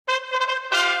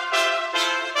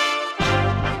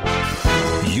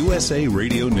USA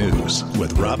Radio News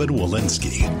with Robin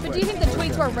Walensky. So do you think the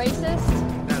tweets were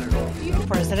racist?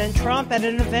 President Trump at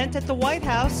an event at the White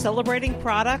House celebrating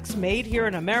products made here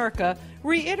in America,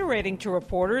 reiterating to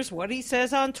reporters what he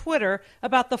says on Twitter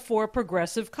about the 4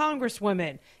 progressive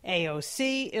congresswomen,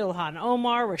 AOC, Ilhan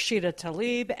Omar, Rashida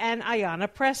Tlaib, and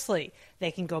Ayanna Pressley. They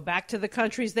can go back to the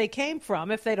countries they came from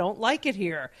if they don't like it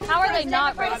here. How are they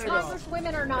not racist?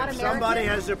 Congresswomen are not American. Somebody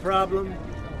has a problem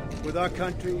with our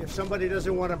country. If somebody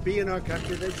doesn't want to be in our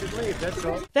country, they should leave. That's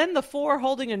all. Then the 4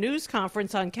 holding a news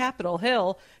conference on Capitol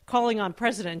Hill, calling on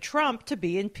President Trump to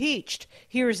be impeached.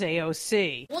 Here's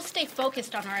AOC. We'll stay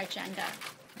focused on our agenda,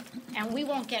 and we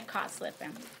won't get caught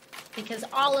slipping, because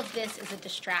all of this is a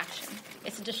distraction.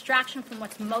 It's a distraction from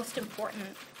what's most important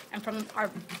and from our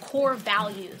core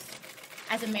values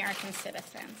as American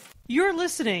citizens. You're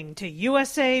listening to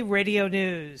USA Radio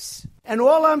News. And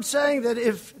all I'm saying that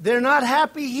if they're not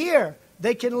happy here,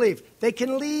 they can leave. They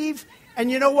can leave,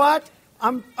 and you know what?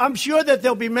 I'm sure that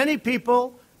there'll be many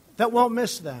people that won't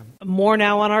miss them. More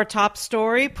now on our top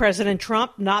story. President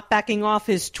Trump not backing off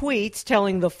his tweets,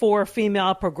 telling the 4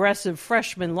 female progressive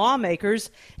freshman lawmakers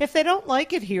if they don't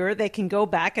like it here, they can go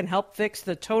back and help fix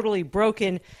the totally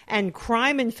broken and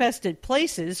crime-infested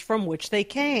places from which they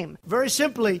came. Very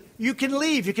simply, you can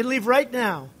leave. You can leave right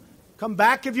now. Come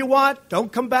back if you want.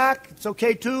 Don't come back. It's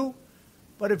okay, too.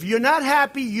 But if you're not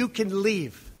happy, you can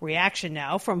leave. Reaction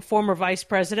now from former Vice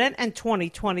President and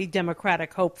 2020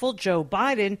 Democratic hopeful Joe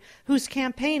Biden, who's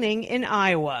campaigning in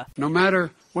Iowa. No matter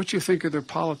what you think of their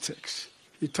politics,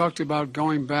 he talked about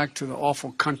going back to the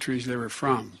awful countries they were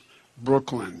from,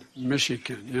 Brooklyn,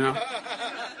 Michigan, you know.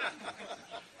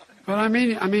 But I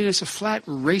mean, it's a flat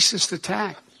racist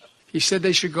attack. He said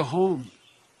they should go home.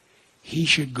 He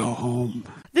should go home.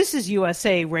 This is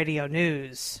USA Radio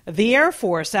News. The Air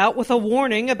Force out with a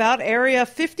warning about Area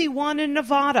 51 in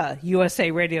Nevada.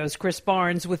 USA Radio's Chris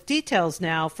Barnes with details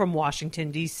now from Washington,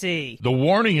 D.C. The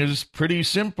warning is pretty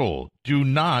simple. Do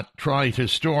not try to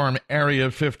storm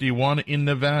Area 51 in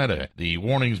Nevada. The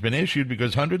warning's been issued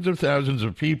because hundreds of thousands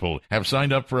of people have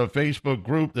signed up for a Facebook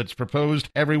group that's proposed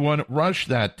everyone rush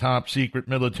that top-secret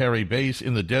military base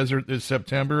in the desert this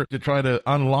September to try to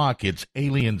unlock its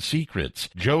alien secrets.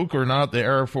 Joke or not, the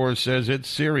Air Force says it's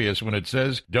serious when it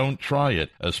says don't try it.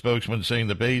 A spokesman saying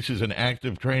the base is an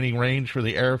active training range for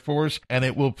the Air Force and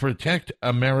it will protect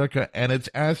America and its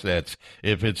assets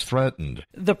if it's threatened.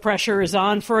 The pressure is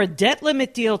on for a debt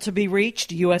limit deal to be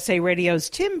reached. USA Radio's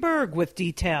Tim Berg with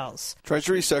details.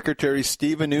 Treasury Secretary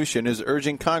Steve Mnuchin is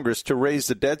urging Congress to raise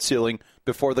the debt ceiling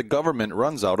before the government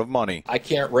runs out of money. I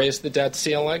can't raise the debt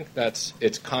ceiling.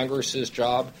 It's Congress's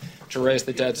job to raise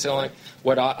the debt ceiling.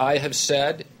 What I have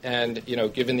said, and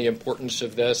given the importance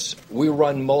of this, we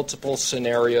run multiple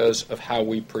scenarios of how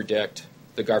we predict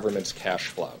the government's cash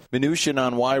flow. Mnuchin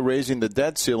on why raising the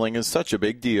debt ceiling is such a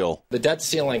big deal. The debt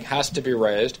ceiling has to be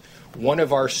raised. One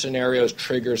of our scenarios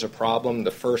triggers a problem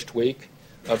the first week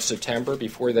of September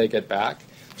before they get back.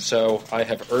 So I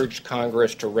have urged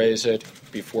Congress to raise it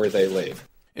before they leave.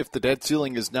 If the debt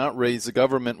ceiling is not raised, the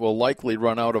government will likely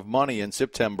run out of money in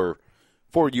September.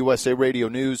 For USA Radio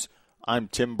News, I'm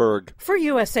Tim Berg. For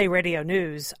USA Radio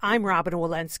News, I'm Robin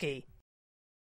Walensky.